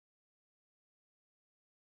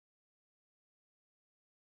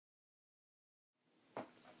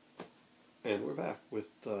And we're back with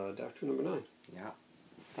Doctor Number 9. Yeah.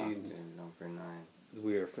 Doctor Number 9.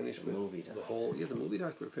 We are finished with movie the whole... Yeah, the movie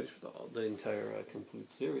Doctor. We're finished with the entire complete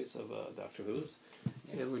series of Doctor Who's.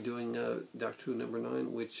 Yes. And we're doing Doctor Who Number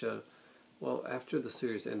 9, which, well, after the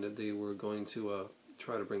series ended, they were going to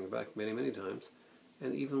try to bring it back many, many times.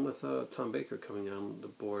 And even with Tom Baker coming on the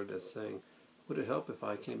board as saying, would it help if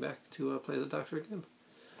I came back to play the Doctor again?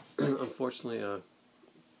 Unfortunately,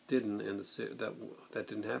 didn't, and that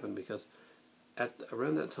didn't happen because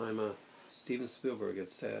around that time, Steven Spielberg had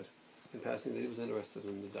said in passing that he was interested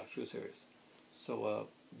in the Doctor Who series. So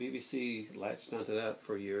BBC latched onto that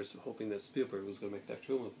for years, hoping that Spielberg was going to make a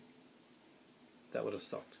Doctor Who movie. That would have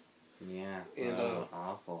sucked. Yeah, and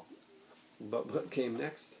awful. But what came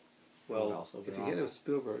next? Well, if you get him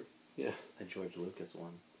Spielberg, yeah. A George Lucas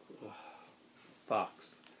one.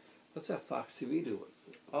 Fox. Let's have Fox TV do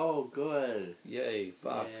it. Oh, good. Yay,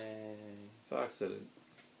 Fox. Yay. Fox did it.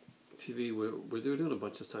 TV, they were doing a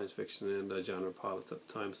bunch of science fiction and genre pilots at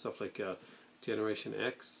the time, stuff like Generation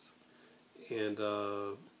X and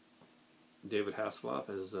David Hasselhoff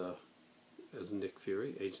as Nick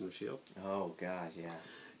Fury, Agent of S.H.I.E.L.D. Oh, God, yeah.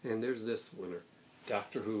 And there's this winner,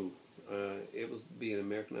 Doctor Who. It was be an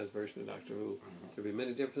Americanized version of Doctor Who. There'd be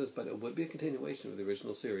many differences, but it would be a continuation of the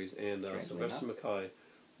original series, and Sylvester McCoy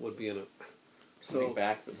would be in it. Coming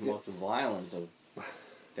back with the most violent of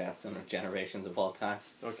deaths and generations of all time.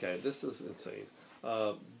 Okay, this is insane.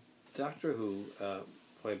 Doctor Who,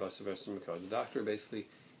 played by Sylvester McCoy, the Doctor basically,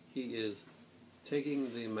 he is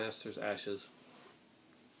taking the Master's ashes,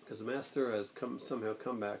 because the Master has somehow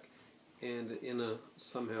come back, and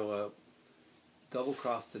somehow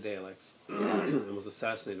double-crossed the Daleks, and was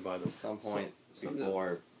assassinated by them. At some point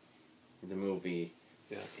before the movie,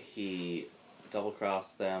 he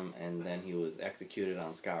double-crossed them, and then he was executed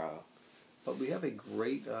on Skaro. But we have a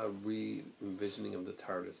great re-envisioning of the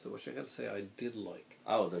TARDIS, which I got to say I did like.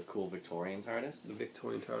 Oh, the cool Victorian TARDIS? The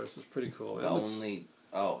Victorian TARDIS was pretty cool.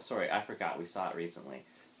 Oh, sorry, I forgot. We saw it recently.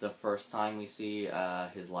 The first time we see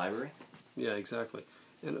his library? Yeah, exactly.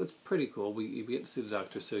 And it was pretty cool. We get to see the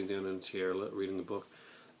Doctor sitting down in a chair reading a book.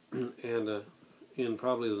 And in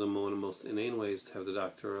probably one of the most inane ways to have the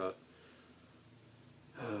Doctor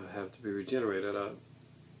have to be regenerated.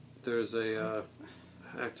 There's a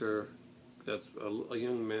actor that's a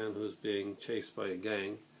young man who's being chased by a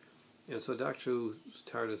gang, and so Doctor Who's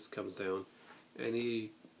TARDIS comes down, and he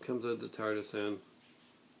comes out of the TARDIS and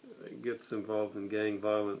gets involved in gang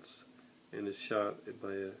violence and is shot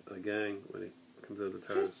by a gang when he comes out of the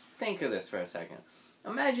TARDIS. Just think of this for a second.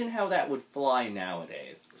 Imagine how that would fly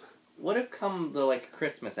nowadays. What if come the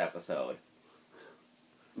Christmas episode,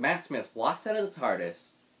 Matt Smith walks out of the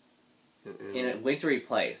TARDIS in a wintry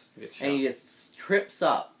place, and he just trips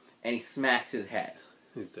up and he smacks his head.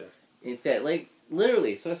 He's dead. He's dead.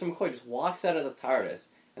 Literally, Sylvester McCoy just walks out of the TARDIS,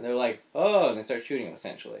 and they're like, oh, and they start shooting him,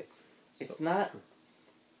 essentially. It's not...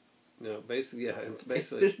 No, basically, yeah, it's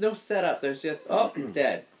basically... There's no setup, there's just, oh,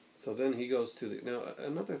 dead. So then he goes to the... Now,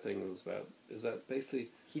 another thing that was bad is that basically...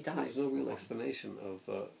 He dies. There's no real explanation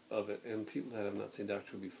of it, and people that have not seen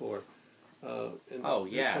Doctor Who before... and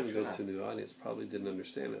trying to go to a new audience probably didn't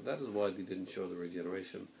understand it. That is why they didn't show the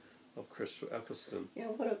regeneration of Chris Eccleston. Yeah,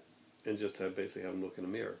 and just basically have him look in a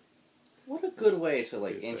mirror. What a good way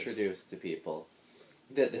to introduce to people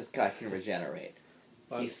that this guy can regenerate.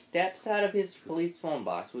 He steps out of his police phone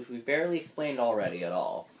box, which we barely explained already at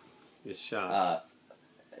all. He's shot.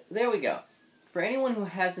 There we go. For anyone who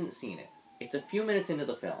hasn't seen it, it's a few minutes into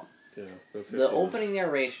the film. Yeah, the opening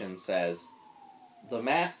narration says, the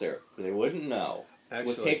Master, who they wouldn't know,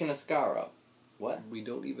 was taking a Skaro. What? We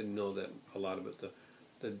don't even know that a lot of it.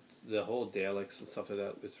 The whole Daleks and stuff like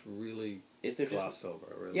that, it's really glossed over.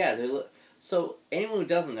 Really. Yeah, so anyone who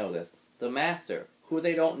doesn't know this, the Master, who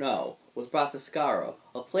they don't know, was brought to Skaro,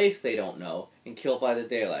 a place they don't know, and killed by the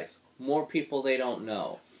Daleks. More people they don't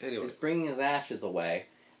know. Anyway. Is bringing his ashes away,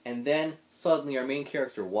 and then suddenly our main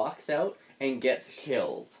character walks out and gets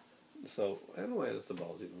killed. So, I don't know why that's a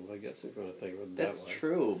ballsy move. I guess if you're going to think of it that way. That's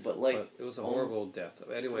true, but it was a horrible death.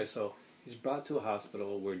 Anyway, so he's brought to a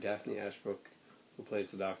hospital where Daphne Ashbrook, who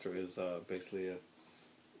plays the Doctor, is basically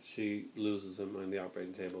she loses him on the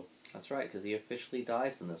operating table. That's right, because he officially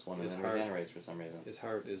dies in this one and then regenerates for some reason. His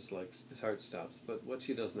heart stops. But what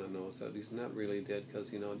she does not know is that he's not really dead because,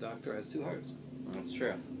 Doctor has two hearts. That's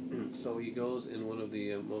true. So he goes in one of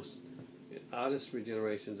the most oddest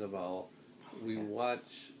regenerations of all. We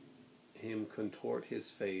watch him contort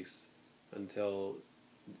his face until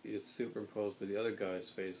it's superimposed by the other guy's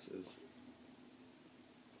face. It's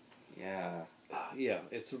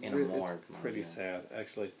pretty sad,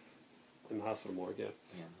 actually. In the hospital morgue, yeah.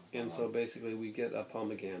 And so basically we get Paul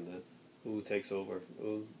McGann then, who takes over.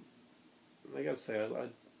 Who, I gotta say, I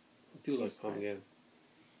do like Paul McGann.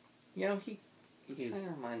 You know, he kind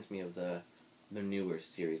of reminds me of the newer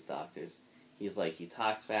series Doctors. He's like, he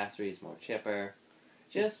talks faster, he's more chipper.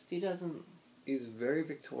 He doesn't... He's very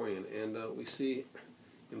Victorian, and we see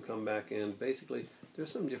him come back, and basically,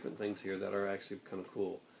 there's some different things here that are actually kind of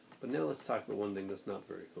cool. But now let's talk about one thing that's not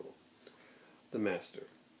very cool. The Master.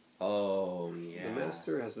 Oh, yeah. The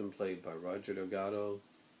Master has been played by Roger Delgado,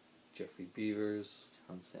 Jeffrey Beavers,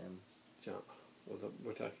 John Sims.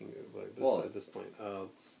 We're talking about this at this point.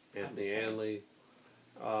 Anthony Anley.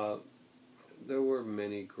 There were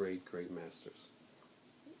many great Masters.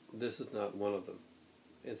 This is not one of them.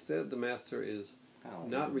 Instead, the Master is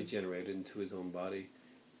not regenerated into his own body.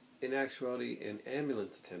 In actuality, an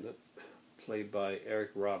ambulance attendant, played by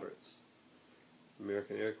Eric Roberts.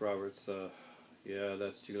 American Eric Roberts,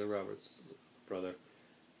 that's Julia Roberts' brother,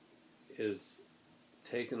 is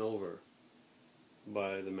taken over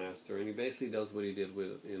by the Master, and he basically does what he did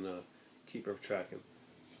in Keeper of Traken.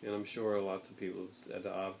 And I'm sure lots of people at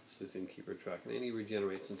the office seen Keeper of Traken, and he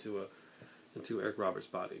regenerates into Eric Roberts'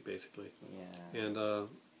 body, basically. Yeah. And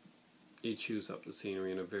he chews up the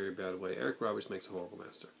scenery in a very bad way. Eric Roberts makes a horrible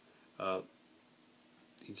Master.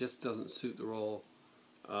 He just doesn't suit the role.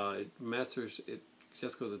 It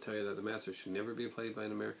just goes to tell you that the Master should never be played by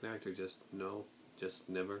an American actor. Just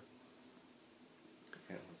never.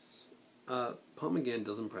 Yes. Paul McGann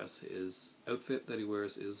does impress. His outfit that he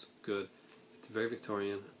wears is good. It's very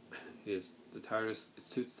Victorian. The TARDIS, it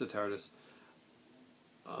suits the TARDIS.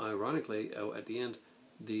 Ironically, at the end,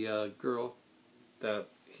 the girl that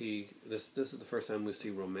this is the first time we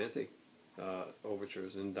see romantic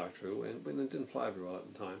overtures in Doctor Who, and it didn't fly very well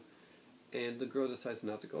at the time. And the girl decides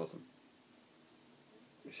not to go with him.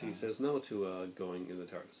 She says no to going in the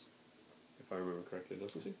TARDIS, if I remember correctly,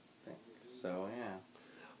 doesn't she? I think so,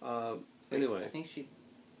 yeah. Anyway, I think she.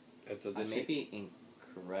 I may be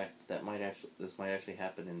incorrect. This might actually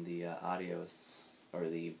happen in the audios or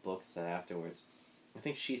the books set afterwards. I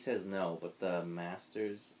think she says no, but the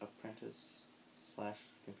Master's apprentice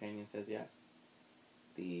 / companion says yes.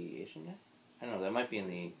 The Asian guy. I don't know. That might be in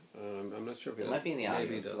the. I'm not sure if it might be in the audio.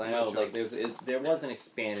 Because I know, like, there was an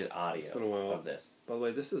expanded audio it's been a while. of this. By the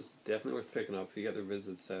way, this is definitely worth picking up. If you got the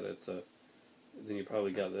visit set, then you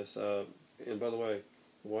probably got this. And by the way,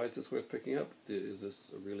 why is this worth picking up? Is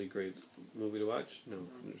this a really great movie to watch? No,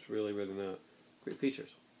 it's really not. Great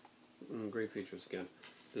features. Great features again.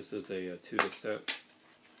 This is a 2-disc set.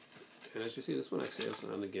 And as you see, this one actually has,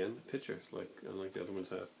 again, pictures, unlike the other ones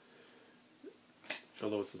have.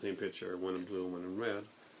 Although it's the same picture, one in blue and one in red.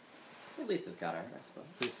 At least it's got art, I suppose.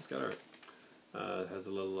 At least it's got art. It has a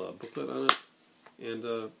little booklet on it. And,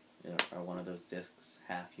 are one of those discs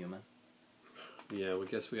half human? Yeah, I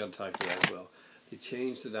guess we got to talk about that as well. They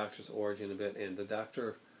changed the Doctor's origin a bit, and the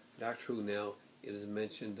Doctor Who now, it is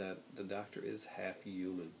mentioned that the Doctor is half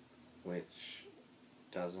human. Which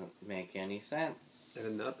doesn't make any sense. It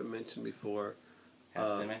had not been mentioned before.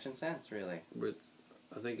 Hasn't been mentioned since, really.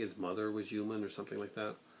 I think his mother was human or something like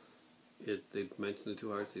that. They mentioned the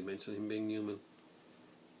two artists. They mentioned him being human,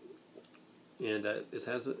 and it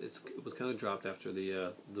was kind of dropped after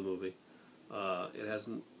the movie. It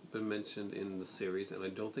hasn't been mentioned in the series, and I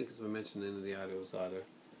don't think it's been mentioned in the audios either.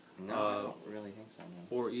 No, I don't really think so.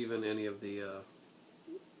 No. Or even any of the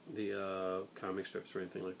comic strips or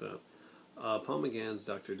anything like that. Paul McGann's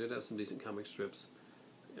Doctor did have some decent comic strips,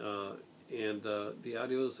 and the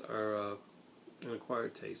audios are an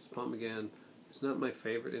acquired taste. Paul McGann is not my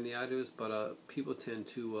favorite in the audios, but people tend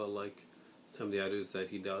to like some of the audios that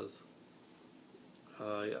he does.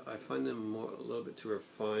 I find them a little bit too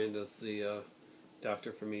refined as the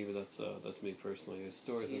Doctor for me, but that's me personally. His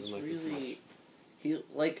stories doesn't like as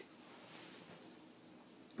much.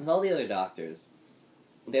 With all the other Doctors,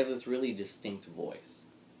 they have this really distinct voice.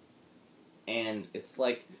 And it's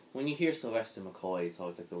like, when you hear Sylvester McCoy, it's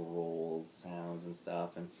always like the rolled sounds and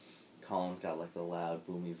stuff, and Colin's got like the loud,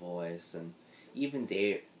 boomy voice, and even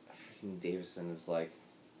Davison is like,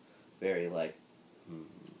 very like,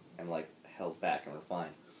 and like held back and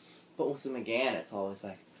refined. But with the McGann, it's always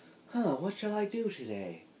like, what shall I do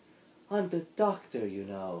today? I'm the Doctor, you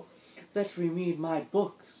know. Let me read my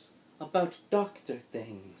books about Doctor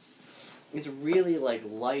things. It's really like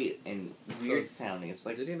light and weird sounding. It's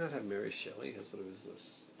like, did he not have Mary Shelley? That's what it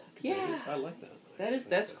was. Yeah, I like that.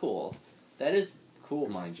 That's cool. That is cool,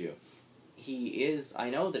 mind you. He is. I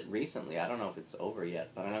know that recently. I don't know if it's over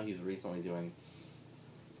yet, but I know he's recently doing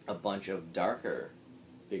a bunch of darker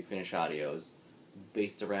Big Finish audios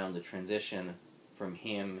based around the transition from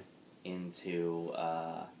him into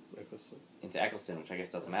Eccleston, which I guess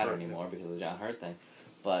doesn't matter anymore because of the John Hurt thing.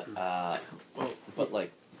 but Well, but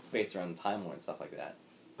like based around the timeline and stuff like that.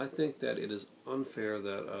 I think that it is unfair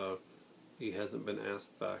that he hasn't been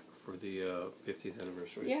asked back for the 50th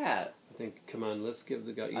anniversary. Yeah, I think, come on, let's give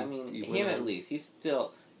the guy... I mean, him at least, he's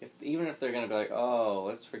still, even if they're going to be like, oh,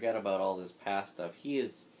 let's forget about all this past stuff, he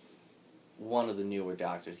is one of the newer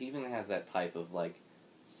Doctors. He even has that type of, like,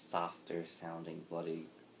 softer sounding, bloody...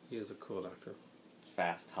 He is a cool actor.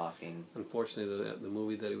 Fast talking. Unfortunately, the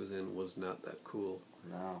movie that he was in was not that cool.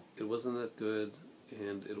 No. It wasn't that good,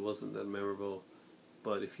 and it wasn't that memorable,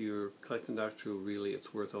 but if you're collecting Doctor Who, really,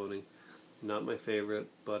 it's worth owning. Not my favorite,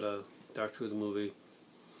 but Doctor Who the movie,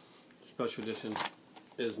 Special Edition,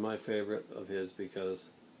 is my favorite of his because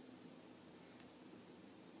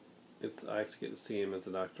I actually get to see him as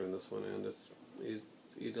a Doctor in this one, and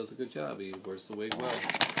he does a good job. He wears the wig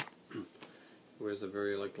well. Wears a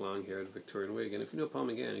very long-haired Victorian wig, and if you know Paul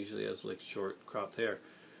McGann, he usually has short cropped hair.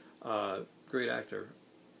 Great actor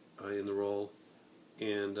in the role,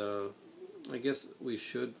 and I guess we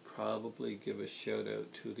should probably give a shout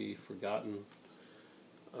out to the forgotten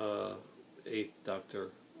 8th Doctor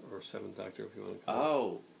or 7th Doctor, if you want to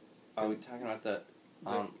call it. Are we talking about the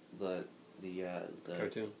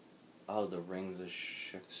cartoon? Oh, the Rings of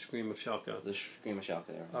Scream of Shalka. The Scream of Shalka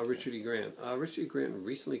there. Richard E. Grant. Richard E. Grant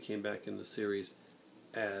recently came back in the series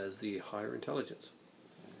as the Higher Intelligence.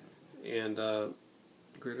 And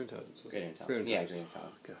Greater Intelligence. Greater Intelligence. Yeah, Greater Intelligence. Oh,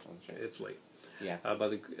 God. Sure. It's late. Yeah.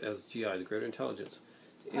 As GI, the Greater Intelligence.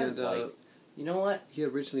 And you know what? He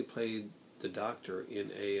originally played the Doctor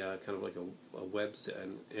in a kind of like an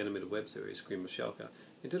animated web series, Scream of Shalka.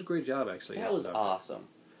 He did a great job, actually. That was awesome.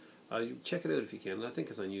 You check it out if you can. I think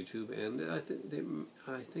it's on YouTube, and I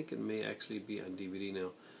think it may actually be on DVD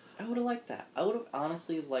now. I would have liked that. I would have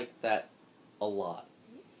honestly liked that a lot.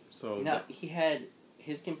 So now he had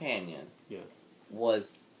his companion. Yeah.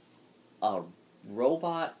 Was a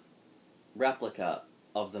robot replica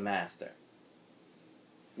of the Master,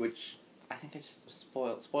 which I think I just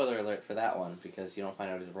spoiler alert for that one because you don't find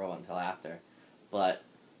out he's a robot until after, but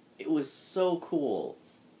it was so cool.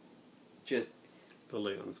 Just the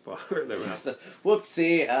Leon spot right there.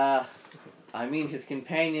 Whoopsie! I mean, his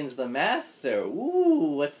companion's the Master.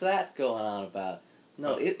 Ooh, what's that going on about?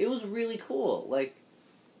 No, it was really cool.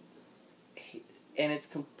 And it's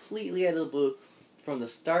completely out of the blue. From the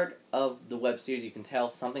start of the web series, you can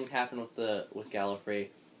tell something's happened with Gallifrey.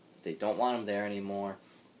 They don't want him there anymore.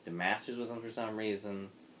 The Master's with him for some reason.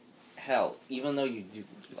 Hell, even though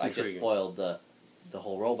I just spoiled the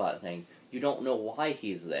whole robot thing. You don't know why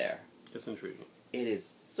he's there. It's intriguing. It is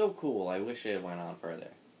so cool. I wish it went on further.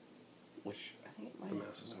 Which I think it might. The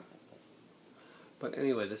Master. But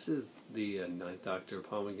anyway, this is the 9th Doctor,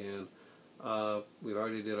 Paul McGann. We've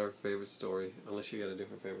already did our favorite story. Unless you got a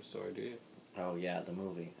different favorite story, do you? Oh yeah, the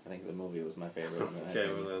movie. I think the movie was my favorite.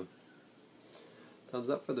 Okay, well then. Thumbs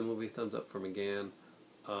up for the movie, thumbs up for McGann.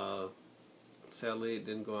 Sadly, it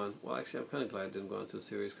didn't go on. Well, actually, I'm kind of glad it didn't go on to a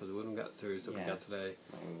series because we wouldn't have got the series that we got today.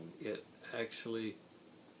 It actually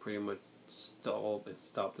pretty much stopped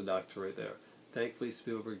the Doctor right there. Thankfully,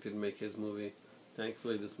 Spielberg didn't make his movie.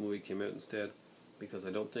 Thankfully, this movie came out instead because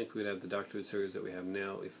I don't think we'd have the Doctor Who series that we have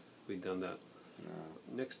now if we'd done that.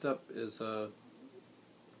 No. Next up is a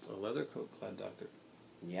leather coat clad Doctor.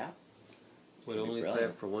 Yeah. Would only play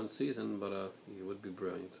it for one season, but he would be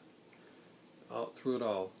brilliant. Through it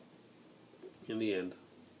all, in the end,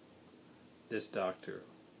 this Doctor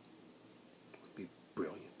would be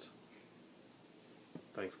brilliant.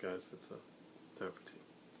 Thanks, guys. It's time for tea.